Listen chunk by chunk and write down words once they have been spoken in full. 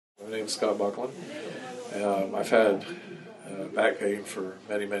name's Scott Buckland. I've had back pain for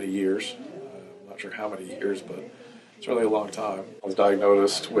many, many years. I'm not sure how many years, but it's really a long time. I was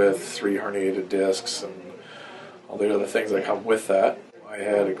diagnosed with 3 herniated discs and all the other things that come with that. I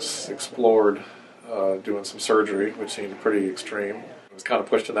had explored doing some surgery, which seemed pretty extreme. I was kind of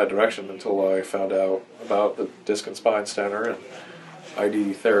pushed in that direction until I found out about the Disc and Spine Center and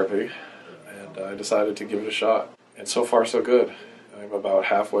IDD Therapy, and I decided to give it a shot. And so far, so good. I'm about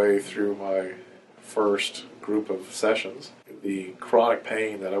halfway through my first group of sessions. The chronic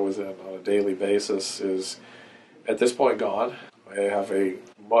pain that I was in on a daily basis is, at this point, gone. I have a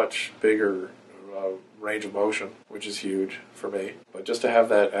much bigger range of motion, which is huge for me. But just to have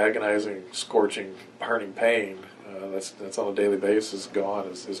that agonizing, scorching, burning pain that's on a daily basis gone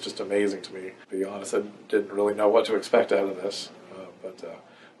is just amazing to me. To be honest, I didn't really know what to expect out of this,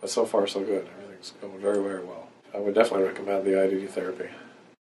 but so far so good. Everything's going very, very well. I would definitely recommend the IDD therapy.